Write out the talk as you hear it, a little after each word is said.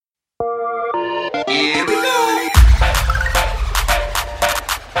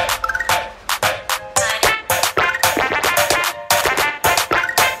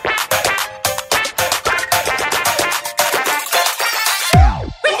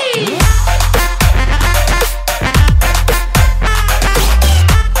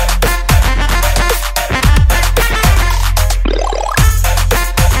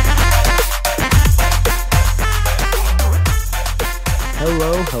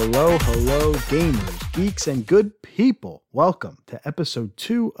Hello, gamers, geeks, and good people. Welcome to episode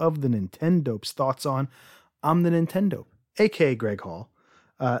 2 of the Nintendope's Thoughts On. I'm the Nintendope, aka Greg Hall.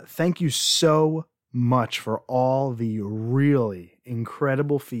 Thank you so much for all the really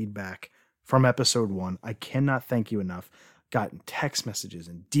incredible feedback from episode 1. I cannot thank you enough. Gotten text messages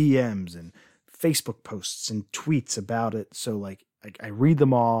and DMs and Facebook posts and tweets about it. So I read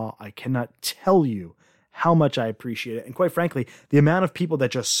them all. I cannot tell you how much I appreciate it. And quite frankly, the amount of people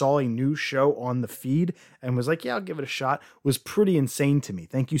that just saw a new show on the feed and was like, yeah, I'll give it a shot, was pretty insane to me.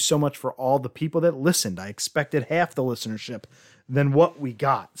 Thank you so much for all the people that listened. I expected half the listenership than what we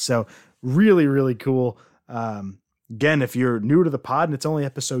got. So really, really cool. Again, if you're new to the pod and it's only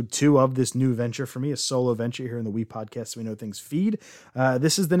episode 2 of this new venture for me, a solo venture here in the We Podcast We Know Things feed,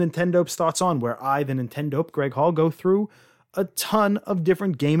 this is the Nintendope's Thoughts On, where I, the Nintendope, Greg Hall, go through a ton of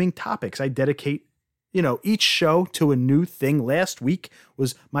different gaming topics. I dedicate each show to a new thing. Last week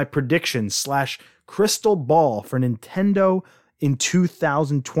was my predictions / crystal ball for Nintendo in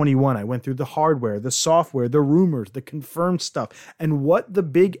 2021. I went through the hardware, the software, the rumors, the confirmed stuff, and what the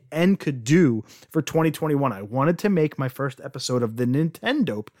big N could do for 2021. I wanted to make my first episode of the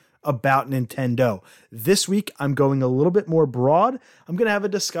Nintendope about Nintendo. This week, I'm going a little bit more broad. I'm going to have a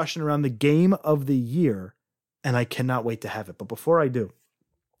discussion around the game of the year, and I cannot wait to have it. But before I do,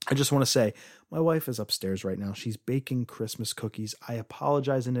 I just want to say, my wife is upstairs right now. She's baking Christmas cookies. I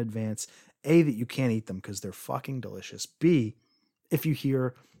apologize in advance. A, that you can't eat them because they're fucking delicious. B, if you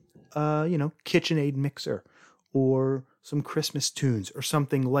hear, KitchenAid mixer or some Christmas tunes or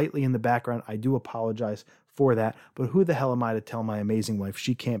something lightly in the background, I do apologize for that. But who the hell am I to tell my amazing wife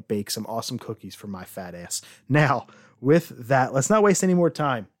she can't bake some awesome cookies for my fat ass? Now, with that, let's not waste any more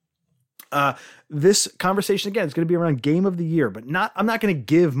time. This conversation again is going to be around game of the year, but I'm not going to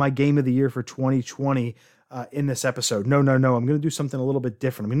give my game of the year for 2020 in this episode. No. I'm going to do something a little bit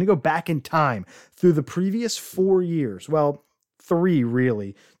different. I'm going to go back in time through the previous 4 years. Well, 3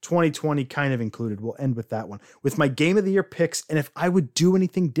 really. 2020 kind of included. We'll end with that one with my game of the year picks. And if I would do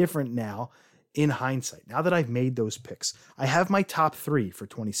anything different now in hindsight, now that I've made those picks, I have my top 3 for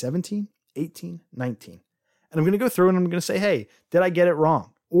 2017, 18, 19. And I'm going to go through and I'm going to say, hey, did I get it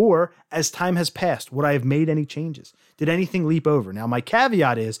wrong? Or as time has passed, would I have made any changes? Did anything leap over? Now, my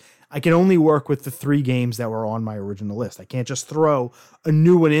caveat is I can only work with the 3 games that were on my original list. I can't just throw a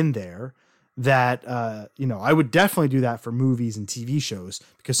new one in there that, I would definitely do that for movies and TV shows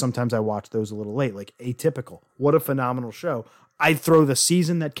because sometimes I watch those a little late, like Atypical. What a phenomenal show. I'd throw the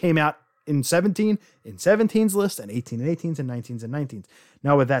season that came out in 17 in 17's list and 18 and 18's and 19's and 19's.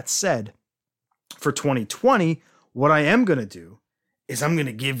 Now, with that said, for 2020, what I am going to do is I'm going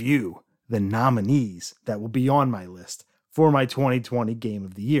to give you the nominees that will be on my list for my 2020 Game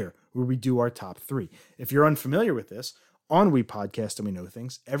of the Year, where we do our top 3. If you're unfamiliar with this, on We Podcast and We Know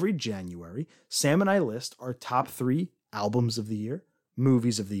Things, every January, Sam and I list our top 3 albums of the year,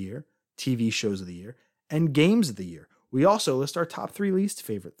 movies of the year, TV shows of the year, and games of the year. We also list our top 3 least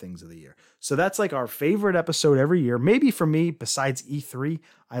favorite things of the year. So that's like our favorite episode every year. Maybe for me, besides E3,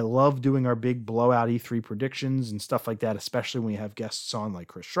 I love doing our big blowout E3 predictions and stuff like that, especially when we have guests on like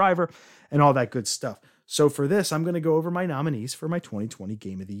Chris Shriver and all that good stuff. So for this, I'm going to go over my nominees for my 2020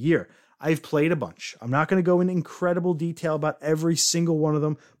 Game of the Year. I've played a bunch. I'm not going to go in incredible detail about every single one of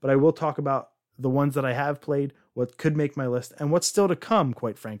them, but I will talk about the ones that I have played, what could make my list, and what's still to come,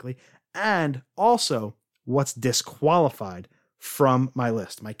 quite frankly, and also what's disqualified from my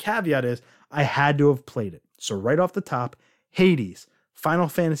list. My caveat is I had to have played it. So right off the top, Hades, Final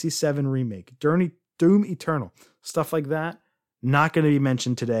Fantasy VII Remake, Doom Eternal, stuff like that, not going to be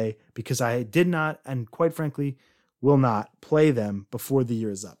mentioned today because I did not, and quite frankly, will not play them before the year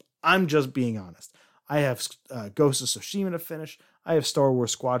is up. I'm just being honest. I have Ghost of Tsushima to finish. I have Star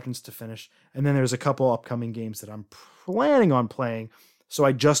Wars Squadrons to finish. And then there's a couple upcoming games that I'm planning on playing. So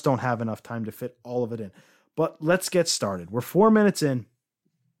I just don't have enough time to fit all of it in. But let's get started. We're 4 minutes in,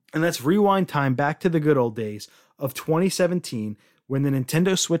 and let's rewind time back to the good old days of 2017 when the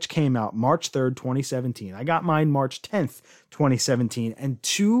Nintendo Switch came out March 3rd, 2017. I got mine March 10th, 2017, and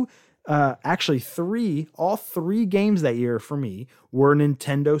all three games that year for me were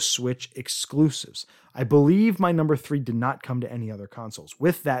Nintendo Switch exclusives. I believe my number 3 did not come to any other consoles.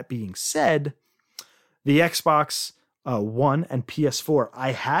 With that being said, the Xbox One and PS4,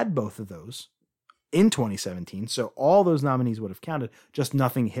 I had both of those in 2017, so all those nominees would have counted, just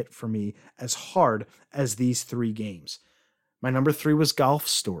nothing hit for me as hard as these 3 games. My number 3 was Golf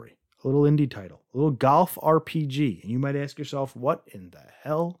Story, a little indie title, a little golf RPG, and you might ask yourself, what in the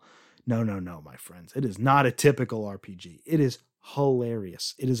hell? No, my friends, it is not a typical RPG. It is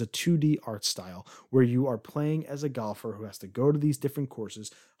hilarious. It is a 2D art style where you are playing as a golfer who has to go to these different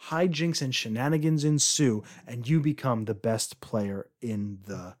courses, hijinks and shenanigans ensue, and you become the best player in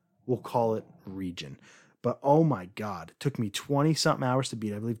the, we'll call it, region. But oh my God, it took me 20 something hours to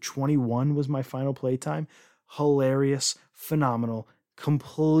beat. I believe 21 was my final play time. Hilarious, phenomenal,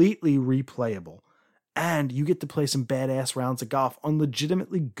 completely replayable. And you get to play some badass rounds of golf on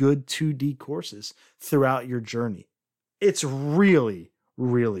legitimately good 2D courses throughout your journey. It's really,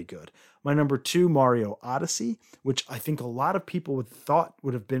 really good. My number 2, Mario Odyssey, which I think a lot of people would thought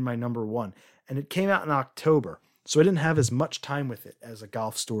would have been my number 1. And it came out in October. So I didn't have as much time with it as a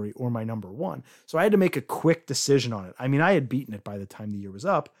golf story or my number 1. So I had to make a quick decision on it. I mean, I had beaten it by the time the year was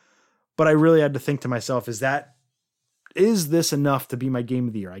up, but I really had to think to myself, is this enough to be my game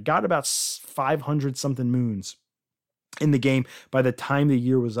of the year? I got about 500 something moons in the game by the time the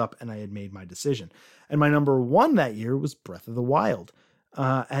year was up and I had made my decision. And my number 1 that year was Breath of the Wild.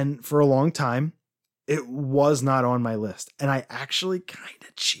 And for a long time, it was not on my list. And I actually kind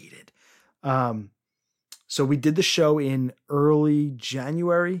of cheated. So we did the show in early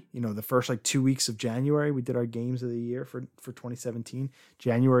January, the first 2 weeks of January. We did our games of the year for 2017,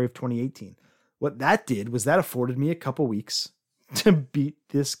 January of 2018. What that did was that afforded me a couple weeks to beat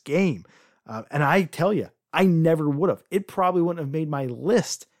this game. And I tell you, I never would have. It probably wouldn't have made my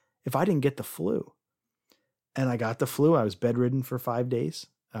list if I didn't get the flu. And I got the flu. I was bedridden for 5 days,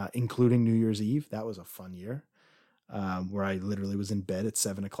 including New Year's Eve. That was a fun year, where I literally was in bed at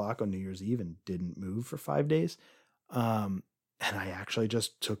 7:00 on New Year's Eve and didn't move for 5 days. And I actually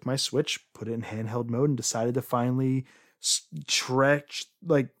just took my Switch, put it in handheld mode, and decided to finally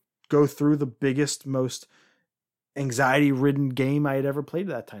go through the biggest, most anxiety-ridden game I had ever played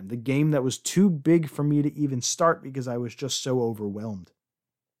at that time. The game that was too big for me to even start because I was just so overwhelmed.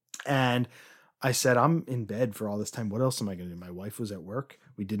 And I said, I'm in bed for all this time. What else am I going to do? My wife was at work.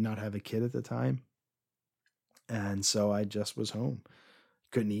 We did not have a kid at the time. And so I just was home.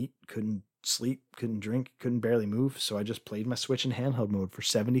 Couldn't eat, couldn't sleep, couldn't drink, couldn't barely move. So I just played my Switch in handheld mode for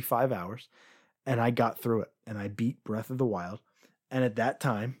 75 hours. And I got through it. And I beat Breath of the Wild. And at that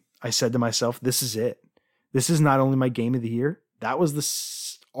time, I said to myself, this is it. This is not only my game of the year. That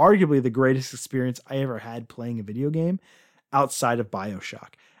was arguably the greatest experience I ever had playing a video game outside of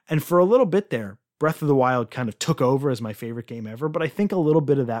BioShock. And for a little bit there, Breath of the Wild kind of took over as my favorite game ever. But I think a little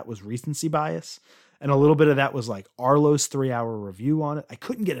bit of that was recency bias. And a little bit of that was Arlo's 3-hour review on it. I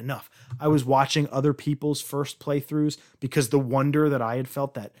couldn't get enough. I was watching other people's first playthroughs because the wonder that I had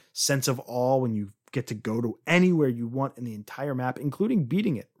felt, that sense of awe when you get to go to anywhere you want in the entire map, including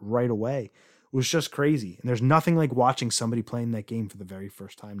beating it right away, was just crazy. And there's nothing like watching somebody playing that game for the very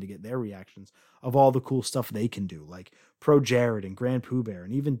first time to get their reactions of all the cool stuff they can do, like Pro Jared and Grand Pooh Bear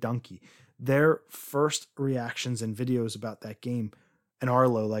and even Donkey. Their first reactions and videos about that game, and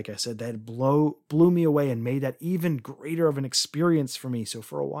Arlo, like I said, that blew me away and made that even greater of an experience for me. So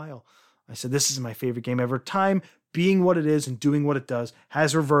for a while, I said, this is my favorite game ever. Time, being what it is and doing what it does,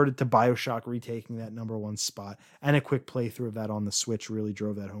 has reverted to BioShock retaking that number 1 spot. And a quick playthrough of that on the Switch really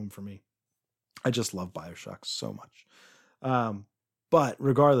drove that home for me. I just love BioShock so much. But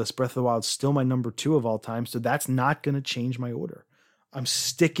regardless, Breath of the Wild is still my number 2 of all time. So that's not going to change my order. I'm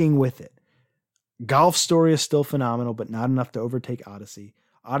sticking with it. Golf Story is still phenomenal, but not enough to overtake Odyssey.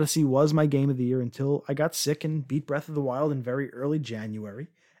 Odyssey was my game of the year until I got sick and beat Breath of the Wild in very early January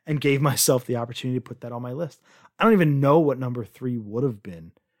and gave myself the opportunity to put that on my list. I don't even know what number 3 would have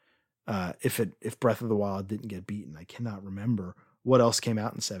been if Breath of the Wild didn't get beaten. I cannot remember what else came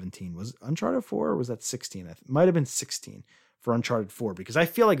out in 17. Was Uncharted 4 or was that 16? It might have been 16 for Uncharted 4, because I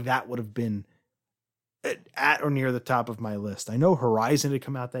feel like that would have been at or near the top of my list. I know Horizon had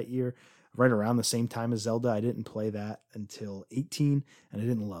come out that year, right around the same time as Zelda. I didn't play that until 18, and I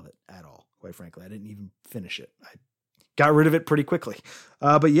didn't love it at all, quite frankly. I didn't even finish it. I got rid of it pretty quickly.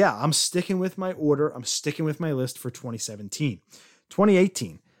 But yeah, I'm sticking with my order. I'm sticking with my list for 2017.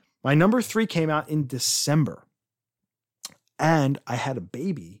 2018, my number 3 came out in December, and I had a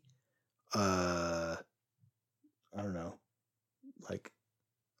baby. I don't know,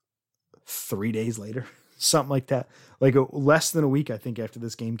 3 days later, something like that. Less than a week, I think, after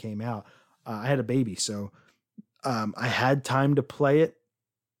this game came out, I had a baby. So I had time to play it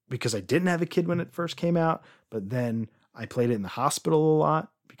because I didn't have a kid when it first came out. But then I played it in the hospital a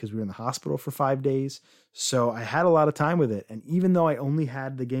lot because we were in the hospital for 5 days. So I had a lot of time with it. And even though I only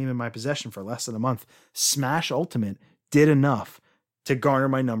had the game in my possession for less than a month, Smash Ultimate did enough to garner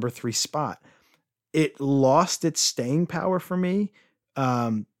my number 3 spot. It lost its staying power for me.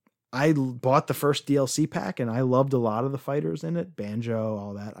 I bought the first DLC pack and I loved a lot of the fighters in it. Banjo,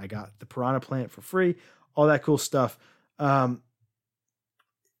 all that. I got the Piranha Plant for free, all that cool stuff.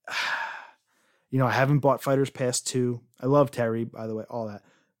 I haven't bought Fighters Pass 2. I love Terry, by the way, all that.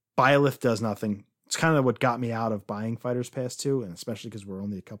 Byleth does nothing. It's kind of what got me out of buying Fighters Pass 2, and especially because we're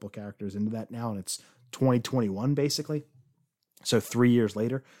only a couple characters into that now, and it's 2021 basically. So 3 years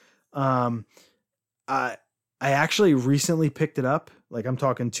later. I actually recently picked it up. Like I'm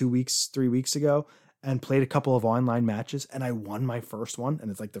talking 2 weeks, 3 weeks ago, and played a couple of online matches, and I won my first one. And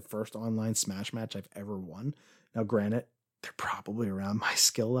it's like the first online Smash match I've ever won. Now, granted, they're probably around my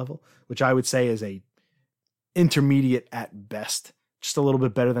skill level, which I would say is a intermediate at best, just a little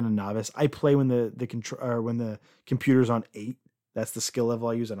bit better than a novice. I play when the computer's on 8. That's the skill level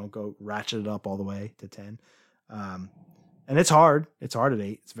I use. I don't go ratchet it up all the way to 10. And it's hard. It's hard at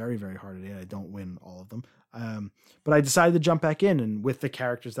 8. It's very, very hard at 8. I don't win all of them. But I decided to jump back in and with the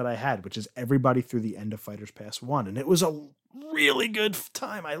characters that I had, which is everybody through the end of Fighters Pass 1. And it was a really good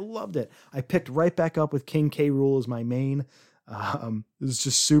time. I loved it. I picked right back up with King K. Rool as my main. It was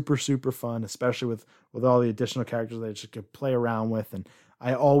just super, super fun, especially with all the additional characters that I just could play around with. And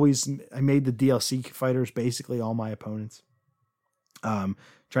I made the DLC fighters basically all my opponents. Trying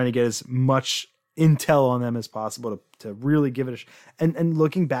to get as much intel on them as possible to really give it and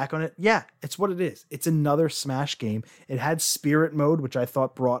looking back on it, yeah, it's what it is. It's another Smash game. It had spirit mode, which I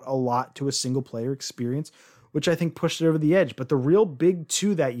thought brought a lot to a single player experience, which I think pushed it over the edge. But the real big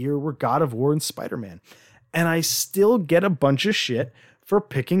two that year were God of War and Spider-Man. And I still get a bunch of shit for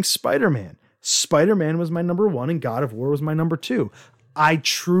picking Spider-Man. Spider-Man was my number 1 and God of War was my number 2. I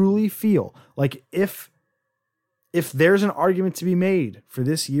truly feel like if there's an argument to be made for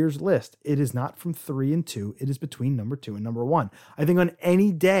this year's list, it is not from 3 and 2. It is between number 2 and number 1. I think on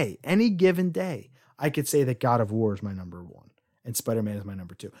any day, any given day, I could say that God of War is my number 1 and Spider-Man is my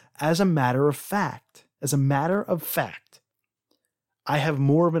number 2. As a matter of fact, I have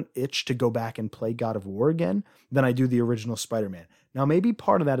more of an itch to go back and play God of War again than I do the original Spider-Man. Now, maybe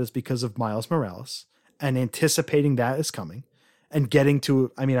part of that is because of Miles Morales and anticipating that is coming and getting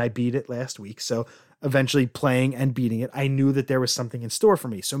to, I beat it last week. So eventually playing and beating it, I knew that there was something in store for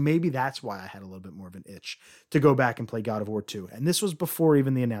me. So maybe that's why I had a little bit more of an itch to go back and play God of War 2. And this was before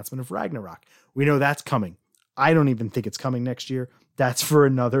even the announcement of Ragnarok. We know that's coming. I don't even think it's coming next year. That's for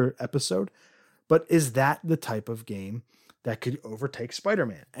another episode. But is that the type of game that could overtake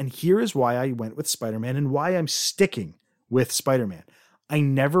Spider-Man? And here is why I went with Spider-Man and why I'm sticking with Spider-Man. I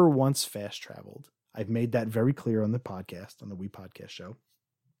never once fast traveled. I've made that very clear on the podcast, on the Wii Podcast show.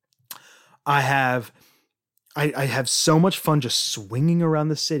 I have so much fun just swinging around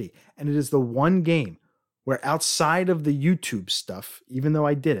the city. And it is the one game where outside of the YouTube stuff, even though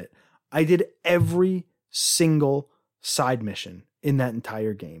I did every single side mission in that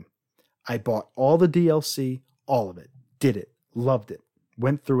entire game. I bought all the DLC, all of it, did it, loved it,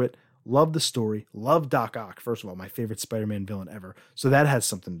 went through it, loved the story, loved Doc Ock. First of all, my favorite Spider-Man villain ever. So that has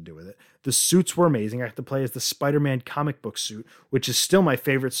something to do with it. The suits were amazing. I have to play as the Spider-Man comic book suit, which is still my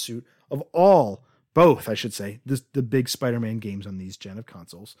favorite suit of both, I should say, the big Spider-Man games on these gen of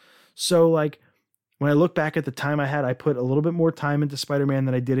consoles. So like when I look back at the time I had, I put a little bit more time into Spider-Man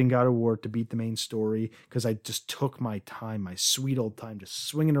than I did in God of War to beat the main story because I just took my time, my sweet old time, just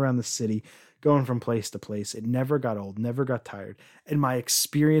swinging around the city, going from place to place. It never got old, never got tired. And my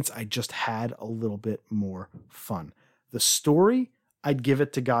experience, I just had a little bit more fun. The story, I'd give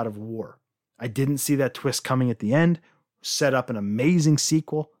it to God of War. I didn't see that twist coming at the end. Set up an amazing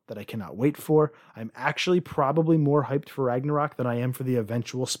sequel that I cannot wait for. I'm actually probably more hyped for Ragnarok than I am for the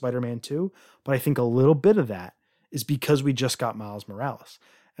eventual Spider-Man 2, but I think a little bit of that is because we just got Miles Morales.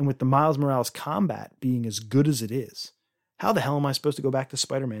 And with the Miles Morales combat being as good as it is, how the hell am I supposed to go back to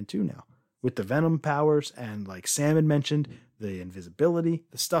Spider-Man 2 now? With the Venom powers and, like Sam had mentioned, the invisibility,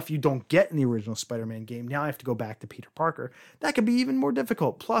 the stuff you don't get in the original Spider-Man game. Now I have to go back to Peter Parker. That could be even more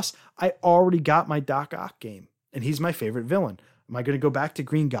difficult. Plus, I already got my Doc Ock game, and he's my favorite villain. Am I going to go back to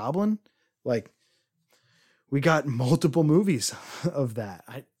Green Goblin? Like, we got multiple movies of that.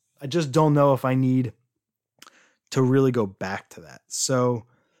 I just don't know if I need to really go back to that. So,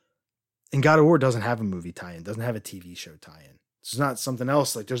 and God of War doesn't have a movie tie-in, doesn't have a TV show tie-in. It's not something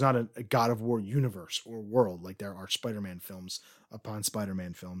else. Like, there's not a God of War universe or world like there are Spider-Man films upon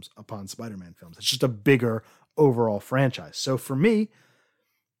Spider-Man films upon Spider-Man films. It's just a bigger overall franchise. So for me,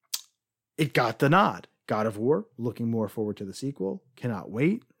 it got the nod. God of War, looking more forward to the sequel. Cannot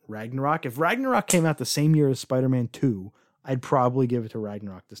wait. Ragnarok. If Ragnarok came out the same year as Spider-Man 2, I'd probably give it to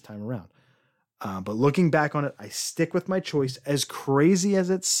Ragnarok this time around. But looking back on it, I stick with my choice. As crazy as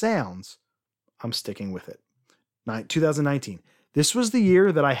it sounds, I'm sticking with it. 2019. This was the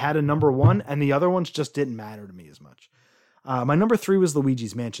year that I had a number 1, and the other ones just didn't matter to me as much. My number 3 was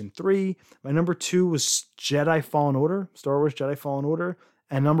Luigi's Mansion 3. My number 2 was Jedi Fallen Order, Star Wars Jedi Fallen Order.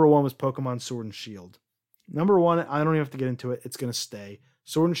 And number 1 was Pokemon Sword and Shield. Number 1, I don't even have to get into it. It's going to stay.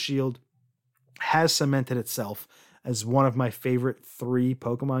 Sword and Shield has cemented itself as one of my favorite 3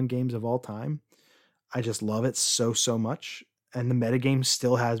 Pokemon games of all time. I just love it so much. And the metagame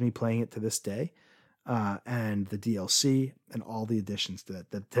still has me playing it to this day. And the DLC and all the additions to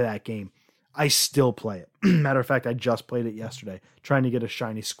that game. I still play it. Matter of fact, I just played it yesterday, trying to get a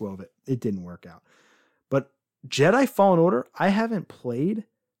shiny Skwovet. It didn't work out. But Jedi Fallen Order, I haven't played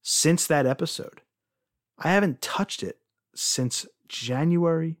since that episode. I haven't touched it since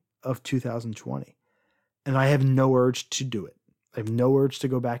January of 2020. And I have no urge to do it. I have no urge to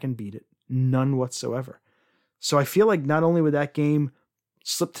go back and beat it. None whatsoever. So I feel like not only would that game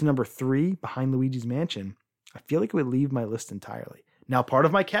slip to number 3 behind Luigi's Mansion, I feel like it would leave my list entirely. Now, part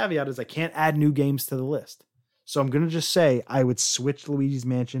of my caveat is I can't add new games to the list. So I'm going to just say I would switch Luigi's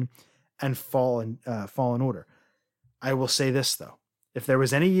Mansion and Fallen Order. I will say this, though. If there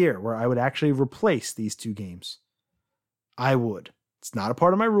was any year where I would actually replace these 2 games, I would. It's not a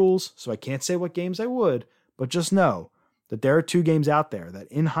part of my rules, so I can't say what games I would, but just know that there are 2 games out there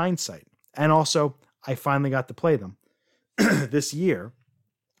that in hindsight, and also I finally got to play them this year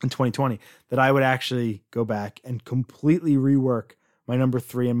in 2020, that I would actually go back and completely rework my number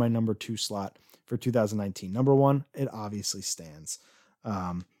 3 and my number 2 slot for 2019. Number 1, it obviously stands.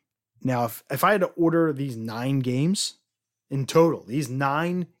 Now, if I had to order these 9 games in total, these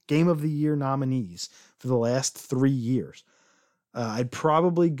 9 Game of the Year nominees for the last 3 years, I'd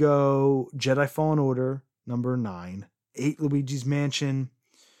probably go Jedi Fallen Order, number 9, 8 Luigi's Mansion,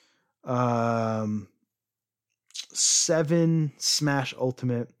 7 Smash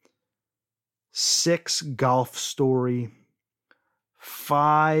Ultimate, 6 Golf Story,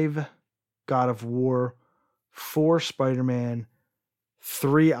 5 God of War, 4 Spider-Man,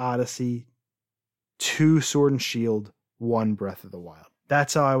 3 Odyssey, 2 Sword and Shield, 1 Breath of the Wild.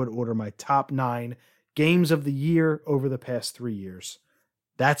 That's how I would order my top 9 games of the year over the past 3 years.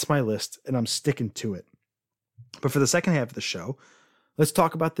 That's my list, and I'm sticking to it. But for the second half of the show, let's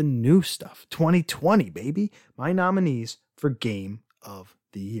talk about the new stuff. 2020, baby. My nominees for Game of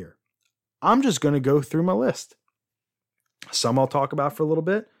the Year. I'm just going to go through my list. Some I'll talk about for a little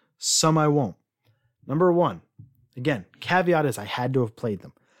bit, some I won't. Number 1, again, caveat is I had to have played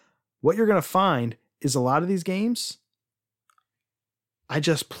them. What you're going to find is a lot of these games I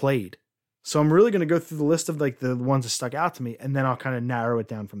just played. So I'm really going to go through the list of like the ones that stuck out to me, and then I'll kind of narrow it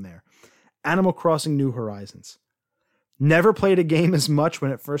down from there. Animal Crossing New Horizons. Never played a game as much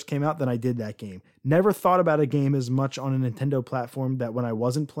when it first came out than I did that game. Never thought about a game as much on a Nintendo platform that when I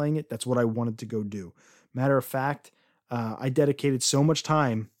wasn't playing it, that's what I wanted to go do. Matter of fact, I dedicated so much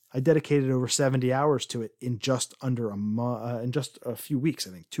time. I dedicated over 70 hours to it in just under in just a few weeks,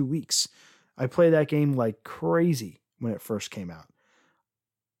 I think 2 weeks. I played that game like crazy when it first came out.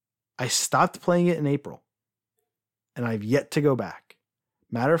 I stopped playing it in April, and I've yet to go back.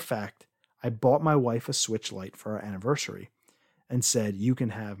 Matter of fact, I bought my wife a Switch Lite for our anniversary and said, you can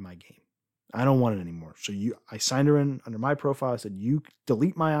have my game. I don't want it anymore. So I signed her in under my profile. I said, you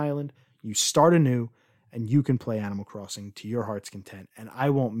delete my island, you start anew, and you can play Animal Crossing to your heart's content. And I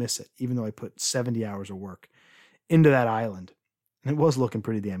won't miss it, even though I put 70 hours of work into that island. And it was looking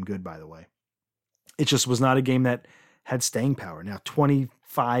pretty damn good, by the way. It just was not a game that had staying power. Now,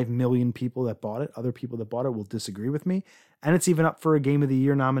 25 million people that bought it, other people that bought it will disagree with me. And it's even up for a Game of the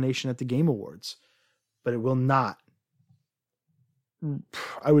Year nomination at the Game Awards. But it will not,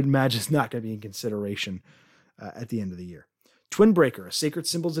 I would imagine it's not going to be in consideration at the end of the year. Twin Breaker, a Sacred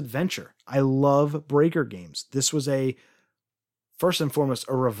Symbols adventure. I love breaker games. This was first and foremost,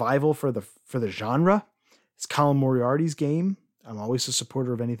 a revival for the genre. It's Colin Moriarty's game. I'm always a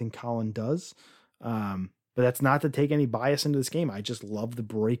supporter of anything Colin does. But that's not to take any bias into this game. I just love the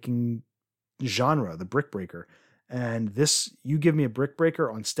breaking genre, the brick breaker. And this, you give me a brick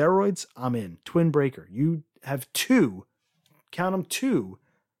breaker on steroids, I'm in. Twin Breaker. You have 2, count them 2,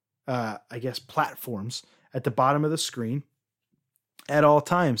 platforms at the bottom of the screen at all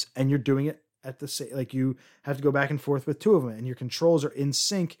times. And you're doing it at the same, like you have to go back and forth with 2 of them, and your controls are in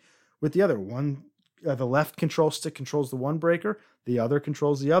sync with the other. One, the left control stick controls the one breaker, the other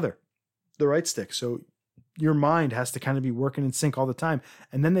controls the right stick. So your mind has to kind of be working in sync all the time.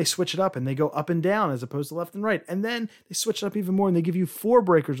 And then they switch it up and they go up and down as opposed to left and right. And then they switch it up even more and they give you 4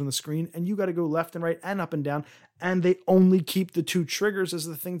 breakers on the screen and you got to go left and right and up and down. And they only keep the 2 triggers as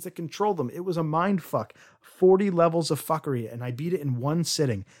the things that control them. It was a mind fuck, 40 levels of fuckery. And I beat it in one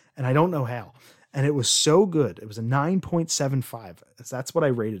sitting and I don't know how. And it was so good. It was a 9.75. That's what I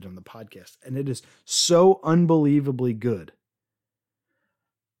rated on the podcast. And it is so unbelievably good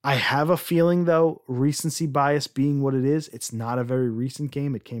I have a feeling, though, recency bias being what it is, it's not a very recent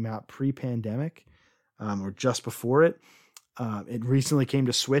game. It came out pre-pandemic or just before it. It recently came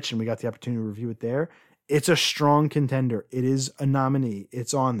to Switch, and we got the opportunity to review it there. It's a strong contender. It is a nominee.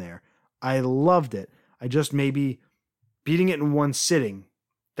 It's on there. I loved it. I just maybe beating it in one sitting,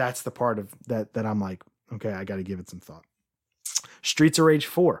 that's the part of that I'm like, okay, I got to give it some thought. Streets of Rage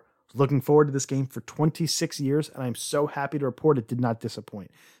 4. Looking forward to this game for 26 years, and I'm so happy to report it did not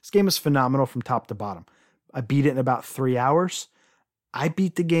disappoint. This game is phenomenal from top to bottom. I beat it in about 3 hours. I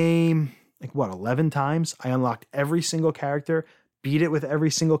beat the game, 11 times. I unlocked every single character, beat it with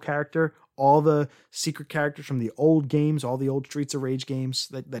every single character, all the secret characters from the old games, all the old Streets of Rage games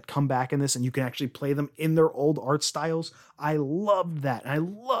that come back in this, and you can actually play them in their old art styles. I loved that, and I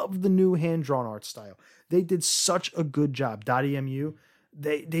love the new hand-drawn art style. They did such a good job. .emu,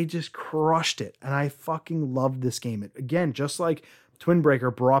 they just crushed it, and I fucking loved this game. It, again, just like Twin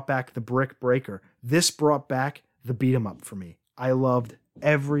Breaker brought back the Brick Breaker, this brought back the beat 'em up for me. I loved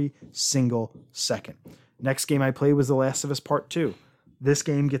every single second. Next game I played was The Last of Us Part 2. This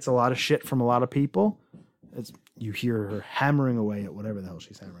game gets a lot of shit from a lot of people. You hear her hammering away at whatever the hell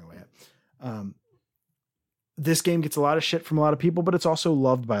she's hammering away at. This game gets a lot of shit from a lot of people, but it's also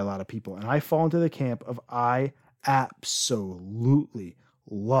loved by a lot of people. And I fall into the camp of I absolutely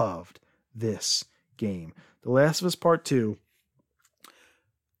loved this game. The Last of Us Part 2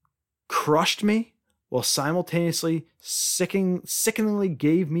 crushed me while simultaneously sickeningly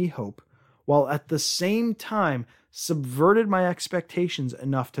gave me hope, while at the same time subverted my expectations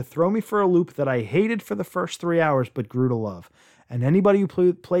enough to throw me for a loop that I hated for the first 3 hours but grew to love. And anybody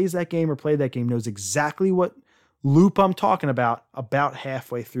who plays that game or played that game knows exactly what loop I'm talking about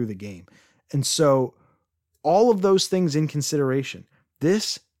halfway through the game. And so all of those things in consideration,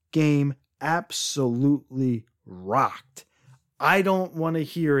 this game absolutely rocked. I don't want to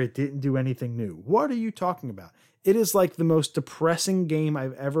hear it didn't do anything new. What are you talking about? It is like the most depressing game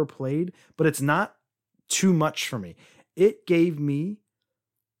I've ever played, but it's not too much for me. It gave me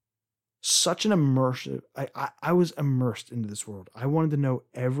such an immersive, I was immersed into this world. I wanted to know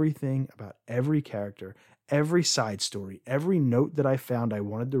everything about every character, every side story, every note that I found I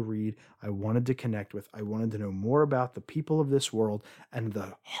wanted to read, I wanted to connect with. I wanted to know more about the people of this world and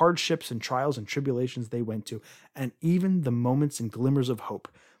the hardships and trials and tribulations they went to, and even the moments and glimmers of hope.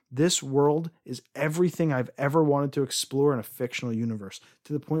 This world is everything I've ever wanted to explore in a fictional universe,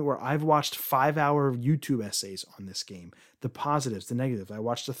 to the point where I've watched 5-hour YouTube essays on this game, the positives, the negatives. I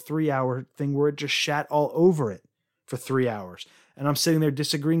watched a 3-hour thing where it just shat all over it for 3 hours. And I'm sitting there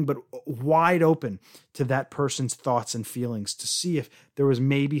disagreeing, but wide open to that person's thoughts and feelings to see if there was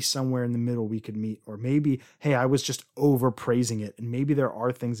maybe somewhere in the middle we could meet, or maybe, hey, I was just overpraising it. And maybe there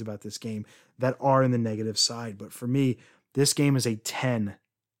are things about this game that are in the negative side. But for me, this game is a 10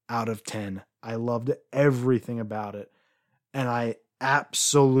 out of 10. I loved everything about it, and I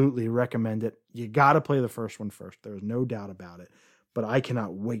absolutely recommend it. You got to play the first one first. There's no doubt about it, but I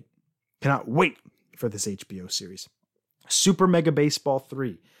cannot wait for this HBO series. Super Mega Baseball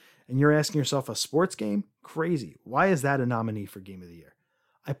 3. And you're asking yourself, a sports game? Crazy. Why is that a nominee for Game of the Year?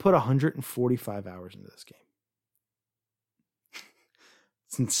 I put 145 hours into this game.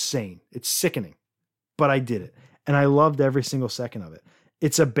 It's insane. It's sickening, but I did it, and I loved every single second of it.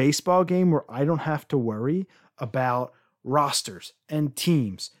 It's a baseball game where I don't have to worry about rosters and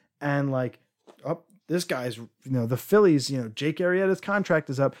teams and this guy's, the Phillies, Jake Arrieta's contract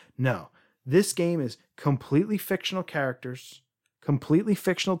is up. No, this game is completely fictional characters, completely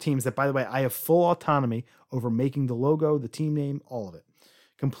fictional teams that, by the way, I have full autonomy over making the logo, the team name, all of it.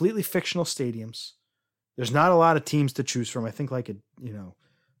 Completely fictional stadiums. There's not a lot of teams to choose from. I think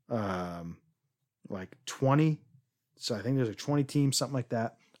 20. So I think there's 20 teams, something like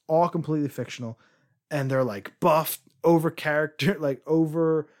that, all completely fictional. And they're buffed, over character,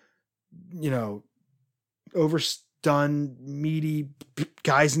 overstunned, meaty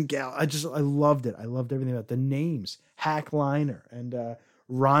guys and gals. I loved it. I loved everything about the names. Hack Liner and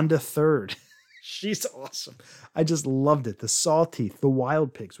Rhonda Third. She's awesome. I just loved it. The Sawteeth, the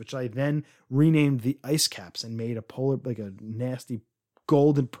Wild Pigs, which I then renamed the Ice Caps and made a nasty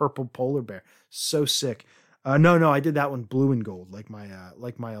gold and purple polar bear. So sick. No, I did that one blue and gold, like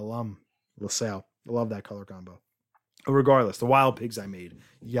my alum LaSalle. I love that color combo. Regardless, the Wild Pigs I made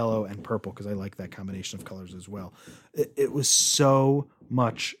yellow and purple because I like that combination of colors as well. It was so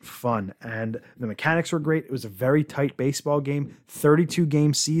much fun, and the mechanics were great. It was a very tight baseball game, 32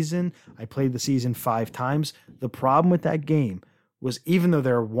 game season. I played the season 5 times. The problem with that game was, even though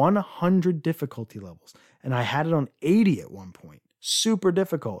there are 100 difficulty levels, and I had it on 80 at one point, super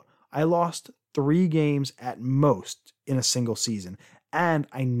difficult, I lost 3 games at most in a single season. and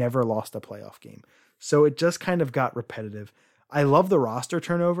I never lost a playoff game. So it just kind of got repetitive. I love the roster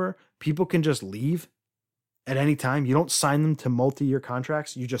turnover. People can just leave at any time. You don't sign them to multi-year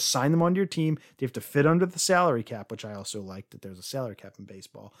contracts. You just sign them onto your team. They have to fit under the salary cap, which I also like that there's a salary cap in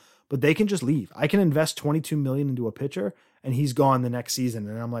baseball. But they can just leave. I can invest $22 million into a pitcher, and he's gone the next season.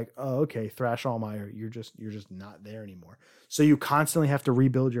 And I'm like, oh, okay, Thrash Allmeyer, you're just not there anymore. So you constantly have to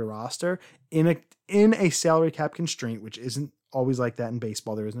rebuild your roster in a salary cap constraint, which isn't always like that in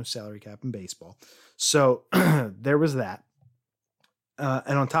baseball. There is no salary cap in baseball. So there was that.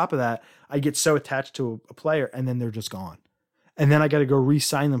 And on top of that, I get so attached to a player and then they're just gone. And then I got to go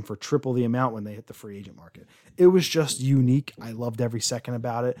re-sign them for triple the amount when they hit the free agent market. It was just unique. I loved every second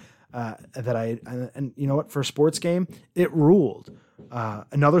about it. And you know what? For a sports game, it ruled.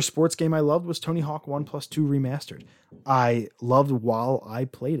 Another sports game I loved was Tony Hawk 1+2 Remastered. I loved while I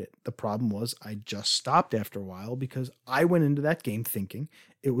played it. The problem was I just stopped after a while because I went into that game thinking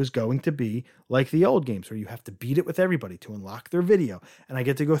it was going to be like the old games where you have to beat it with everybody to unlock their video. And I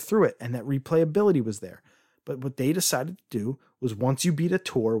get to go through it and that replayability was there. But what they decided to do was once you beat a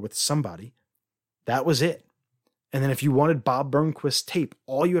tour with somebody, that was it. And then if you wanted Bob Burnquist's tape,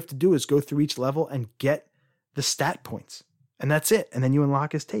 all you have to do is go through each level and get the stat points. And that's it. And then you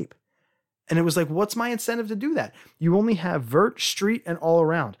unlock his tape. And it was like, what's my incentive to do that? You only have vert, street, and all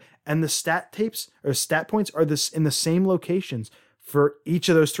around. And the stat tapes or stat points are in the same locations for each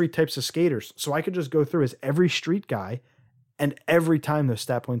of those three types of skaters. So I could just go through as every street guy, and every time those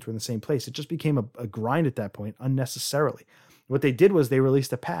stat points were in the same place. It just became a grind at that point unnecessarily. What they did was they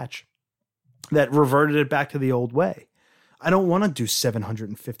released a patch that reverted it back to the old way. I don't want to do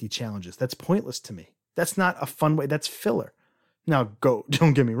 750 challenges. That's pointless to me. That's not a fun way. That's filler. Now,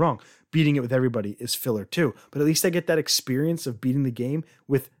 don't get me wrong. Beating it with everybody is filler too, but at least I get that experience of beating the game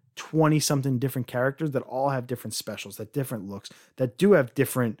with 20 something different characters that all have different specials, that different looks, that do have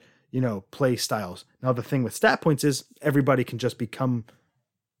different, play styles. Now, the thing with stat points is everybody can just become,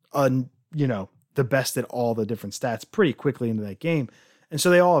 the best at all the different stats pretty quickly into that game. And so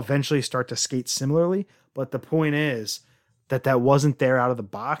they all eventually start to skate similarly. But the point is that wasn't there out of the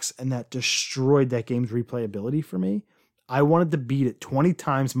box, and that destroyed that game's replayability for me. I wanted to beat it 20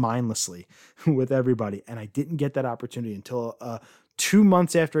 times mindlessly with everybody, and I didn't get that opportunity until 2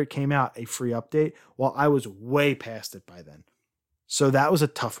 months after it came out, a free update, while I was way past it by then. So that was a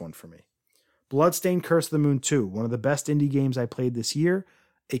tough one for me. Bloodstained Curse of the Moon 2, one of the best indie games I played this year,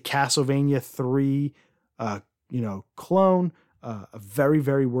 a Castlevania 3 clone, a very,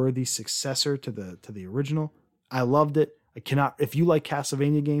 very worthy successor to the original. I loved it. If you like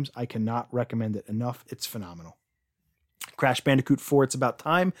Castlevania games, I cannot recommend it enough. It's phenomenal. Crash Bandicoot 4, It's About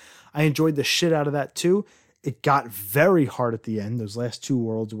Time. I enjoyed the shit out of that too. It got very hard at the end. Those last two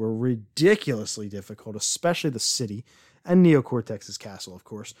worlds were ridiculously difficult, especially the city and Neo Cortex's castle, of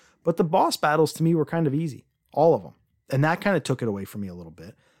course. But the boss battles to me were kind of easy. All of them. And that kind of took it away from me a little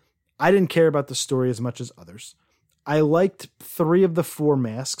bit. I didn't care about the story as much as others. I liked 3 of the 4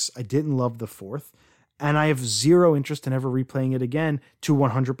 masks. I didn't love the 4th. And I have zero interest in ever replaying it again to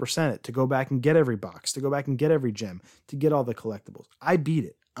 100% it, to go back and get every box, to go back and get every gem, to get all the collectibles. I beat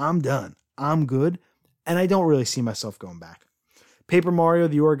it. I'm done. I'm good. And I don't really see myself going back. Paper Mario,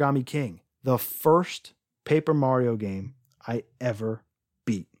 The Origami King. The first Paper Mario game I ever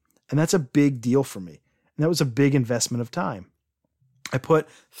beat. And that's a big deal for me. And that was a big investment of time. I put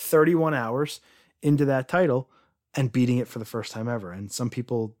 31 hours into that title and beating it for the first time ever. And some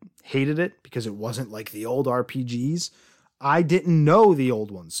people hated it because it wasn't like the old RPGs. I didn't know the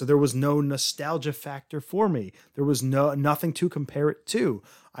old ones, so there was no nostalgia factor for me. There was nothing to compare it to.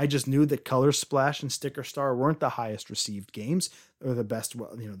 I just knew that Color Splash and Sticker Star weren't the highest received games, or the best,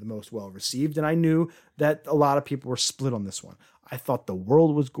 the most well received. And I knew that a lot of people were split on this one. I thought the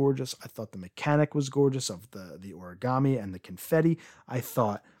world was gorgeous. I thought the mechanic was gorgeous of the origami and the confetti. I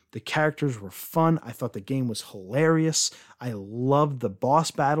thought the characters were fun. I thought the game was hilarious. I loved the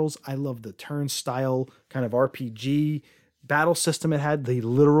boss battles. I loved the turnstile kind of RPG battle system it had, the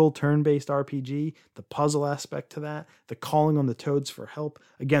literal turn-based RPG, the puzzle aspect to that, the calling on the toads for help.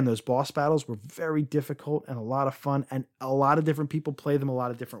 Again, those boss battles were very difficult and a lot of fun, and a lot of different people play them a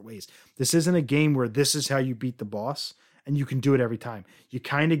lot of different ways. This isn't a game where this is how you beat the boss and you can do it every time. You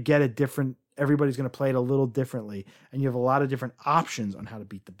kind of get a different, everybody's going to play it a little differently, and you have a lot of different options on how to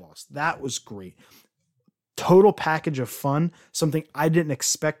beat the boss. That was great. Total package of fun, something I didn't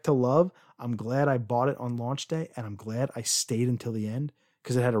expect to love. I'm glad I bought it on launch day, and I'm glad I stayed until the end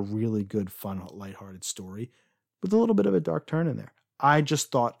because it had a really good, fun, lighthearted story with a little bit of a dark turn in there. I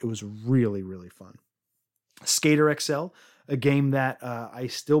just thought it was really, really fun. Skater XL, a game that I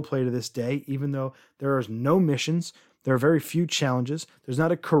still play to this day, even though there is no missions. There are very few challenges. There's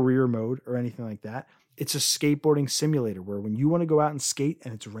not a career mode or anything like that. It's a skateboarding simulator where when you want to go out and skate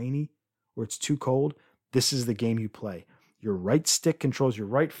and it's rainy or it's too cold, this is the game you play. Your right stick controls your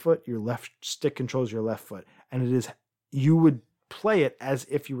right foot, your left stick controls your left foot. And you would play it as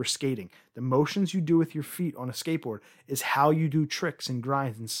if you were skating. The motions you do with your feet on a skateboard is how you do tricks and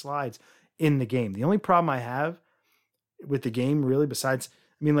grinds and slides in the game. The only problem I have with the game really, besides,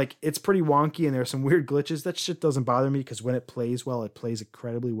 it's pretty wonky and there are some weird glitches. That shit doesn't bother me because when it plays well, it plays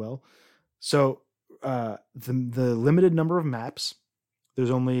incredibly well. So the limited number of maps,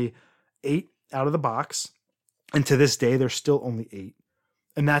 there's only 8 out of the box. And to this day, there's still only 8.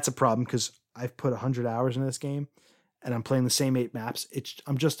 And that's a problem because I've put 100 hours in this game and I'm playing the same 8 maps.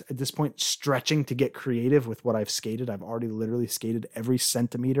 I'm just at this point stretching to get creative with what I've skated. I've already literally skated every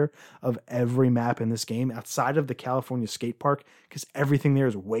centimeter of every map in this game outside of the California skate park because everything there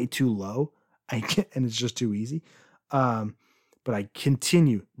is way too low. And it's just too easy. But I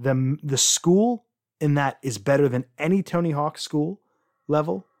continue. The school in that is better than any Tony Hawk school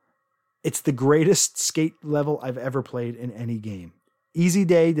level. It's the greatest skate level I've ever played in any game. Easy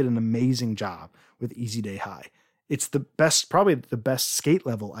Day did an amazing job with Easy Day High. It's the best, probably the best skate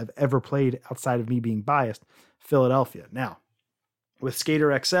level I've ever played outside of me being biased, Philadelphia. Now, with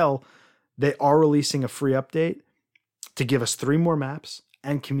Skater XL, they are releasing a free update to give us 3 more maps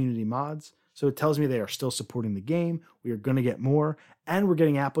and community mods. So it tells me they are still supporting the game. We are going to get more. And we're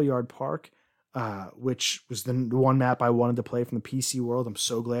getting Appleyard Park, which was the one map I wanted to play from the PC world. I'm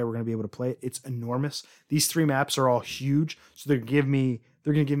so glad we're going to be able to play it. It's enormous. These 3 maps are all huge. So they're going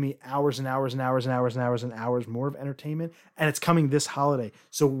to give me hours and hours and hours and hours and hours and hours more of entertainment. And it's coming this holiday.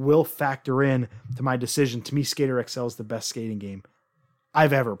 So it will factor in to my decision. To me, Skater XL is the best skating game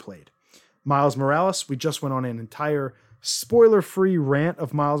I've ever played. Miles Morales, we just went on an entire spoiler-free rant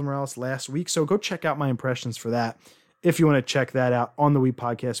of Miles Morales last week. So go check out my impressions for that. If you want to check that out on the We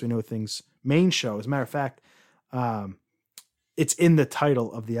Podcast, We Know Things main show. As a matter of fact, it's in the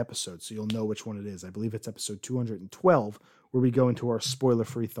title of the episode, so you'll know which one it is. I believe it's episode 212, where we go into our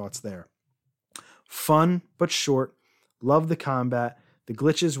spoiler-free thoughts there. Fun, but short. Love the combat. The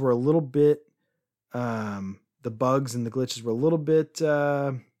glitches were a little bit, the bugs and the glitches were a little bit,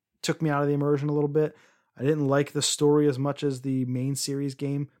 took me out of the immersion a little bit. I didn't like the story as much as the main series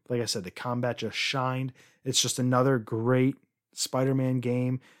game. Like I said, the combat just shined. It's just another great Spider-Man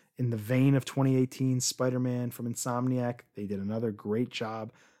game in the vein of 2018 Spider-Man from Insomniac. They did another great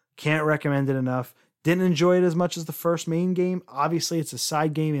job. Can't recommend it enough. Didn't enjoy it as much as the first main game. Obviously, it's a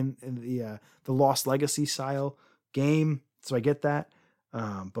side game in the Lost Legacy style game, so I get that.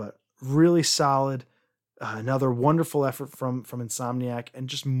 But really solid. Another wonderful effort from Insomniac, and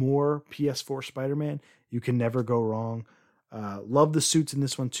just more PS4 Spider-Man. You can never go wrong. Love the suits in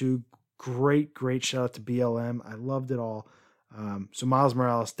this one too. Great shout out to BLM. I loved it all. So Miles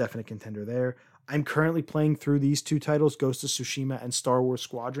Morales, definite contender there. I'm currently playing through these 2 titles, Ghost of Tsushima and Star Wars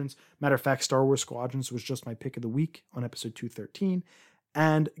Squadrons. Matter of fact, Star Wars Squadrons was just my pick of the week on episode 213.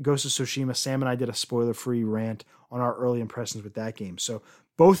 And Ghost of Tsushima, Sam and I did a spoiler-free rant on our early impressions with that game. So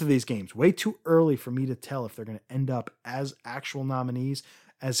both of these games, way too early for me to tell if they're going to end up as actual nominees,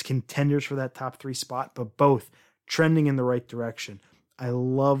 as contenders for that top 3 spot, but both trending in the right direction. I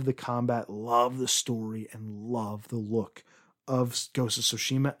love the combat, love the story, and love the look of Ghost of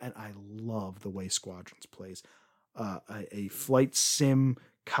Tsushima, and I love the way Squadrons plays. A flight sim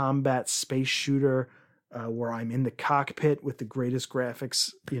combat space shooter where I'm in the cockpit with the greatest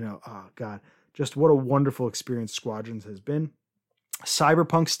graphics. Oh God, just what a wonderful experience Squadrons has been.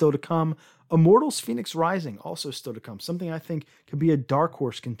 Cyberpunk still to come. Immortals Phoenix Rising also still to come. Something I think could be a dark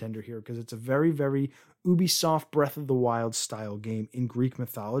horse contender here because it's a very, very Ubisoft Breath of the Wild style game in Greek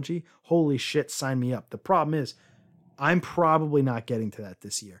mythology. Holy shit, sign me up. The problem is I'm probably not getting to that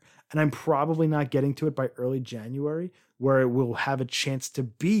this year. And I'm probably not getting to it by early January where it will have a chance to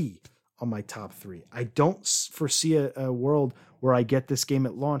be on my top 3. I don't foresee a world where I get this game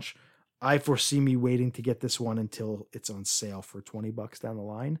at launch. I foresee me waiting to get this one until it's on sale for $20 down the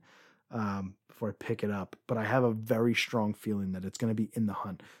line before I pick it up. But I have a very strong feeling that it's going to be in the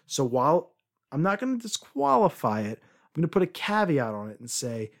hunt. So while I'm not going to disqualify it, I'm going to put a caveat on it and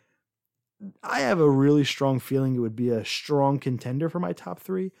say, I have a really strong feeling it would be a strong contender for my top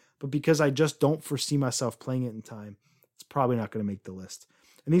 3, but because I just don't foresee myself playing it in time, it's probably not going to make the list.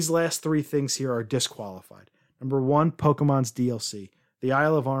 And these last 3 things here are disqualified. Number 1, Pokemon's DLC, the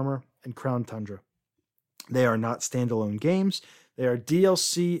Isle of Armor and Crown Tundra. They are not standalone games. They are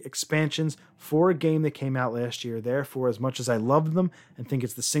DLC expansions for a game that came out last year. Therefore, as much as I love them and think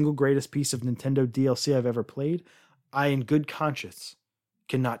it's the single greatest piece of Nintendo DLC I've ever played, I, in good conscience,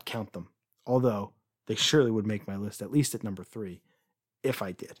 cannot count them. Although they surely would make my list, at least at number 3, if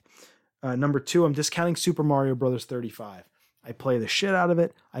I did. Number 2, I'm discounting Super Mario Bros. 35. I play the shit out of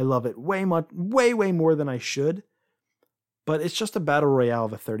it. I love it way more than I should. But it's just a battle royale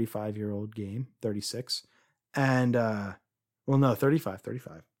of a 35-year-old game, 36. And,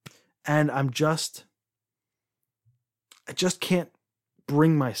 35. And I just can't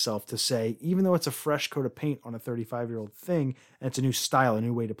bring myself to say, even though it's a fresh coat of paint on a 35-year-old thing, and it's a new style, a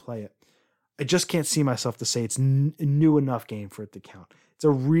new way to play it, I just can't see myself to say it's a new enough game for it to count. It's a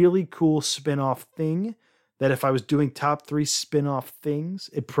really cool spin-off thing that if I was doing top 3 spin-off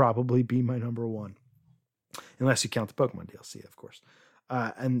things, it'd probably be my number 1. Unless you count the Pokemon DLC, of course.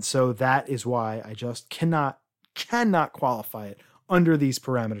 And so that is why I just cannot qualify it under these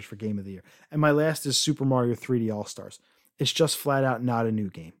parameters for Game of the Year. And my last is Super Mario 3D All-Stars. It's just flat out not a new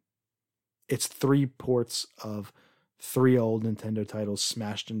game. It's 3 ports of 3 old Nintendo titles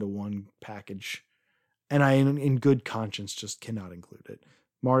smashed into one package. And I, in good conscience, just cannot include it.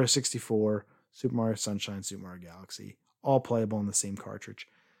 Mario 64, Super Mario Sunshine, Super Mario Galaxy, all playable on the same cartridge.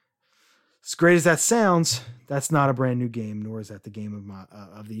 As great as that sounds, that's not a brand new game, nor is that the game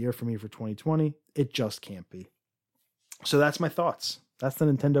of the year for me for 2020. It just can't be. So that's my thoughts. That's the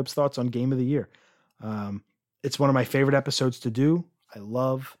Nintendo's thoughts on Game of the Year. It's one of my favorite episodes to do. I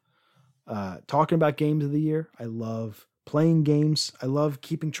love talking about games of the year. I love playing games. I love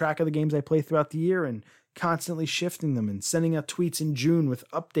keeping track of the games I play throughout the year and constantly shifting them and sending out tweets in June with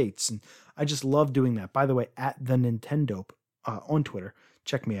updates. And I just love doing that. By the way, at the Nintendo on Twitter.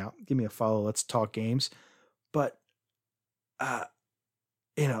 Check me out. Give me a follow. Let's talk games. But, as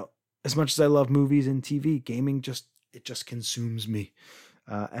much as I love movies and TV, gaming just consumes me.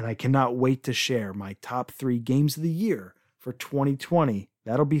 And I cannot wait to share my top 3 games of the year for 2020.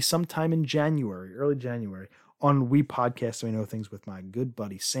 That'll be sometime in January, early January, on We Podcast So I Know Things with my good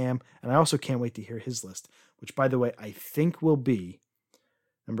buddy Sam. And I also can't wait to hear his list, which, by the way, I think will be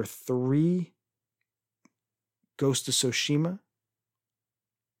number 3, Ghost of Tsushima,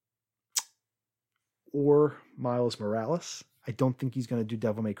 or Miles Morales. I don't think he's going to do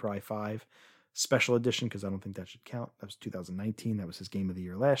Devil May Cry 5 Special Edition because I don't think that should count. That was 2019. That was his Game of the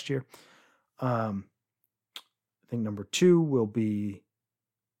Year last year. I think number 2 will be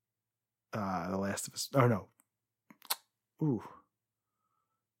The Last of Us. Oh, no.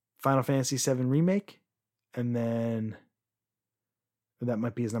 Final Fantasy VII Remake. And then that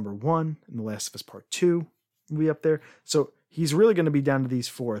might be his number 1. And The Last of Us Part 2 will be up there. So he's really going to be down to these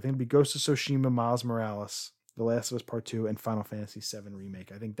 4. I think it'll be Ghost of Tsushima, Miles Morales, The Last of Us Part 2, and Final Fantasy VII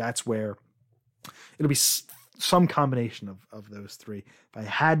Remake. I think that's where it'll be some combination of those 3. If I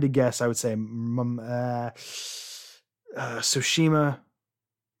had to guess, I would say Tsushima,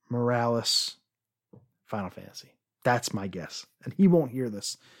 Morales, Final Fantasy. That's my guess. And he won't hear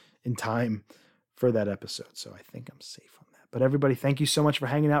this in time for that episode, so I think I'm safe on that. But everybody, thank you so much for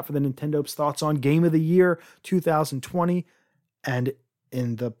hanging out for the Nintendo's thoughts on Game of the Year 2020. And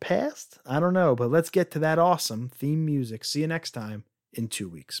in the past, I don't know, but let's get to that awesome theme music. See you next time in 2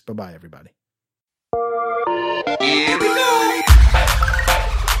 weeks. Bye-bye, everybody. Here we go.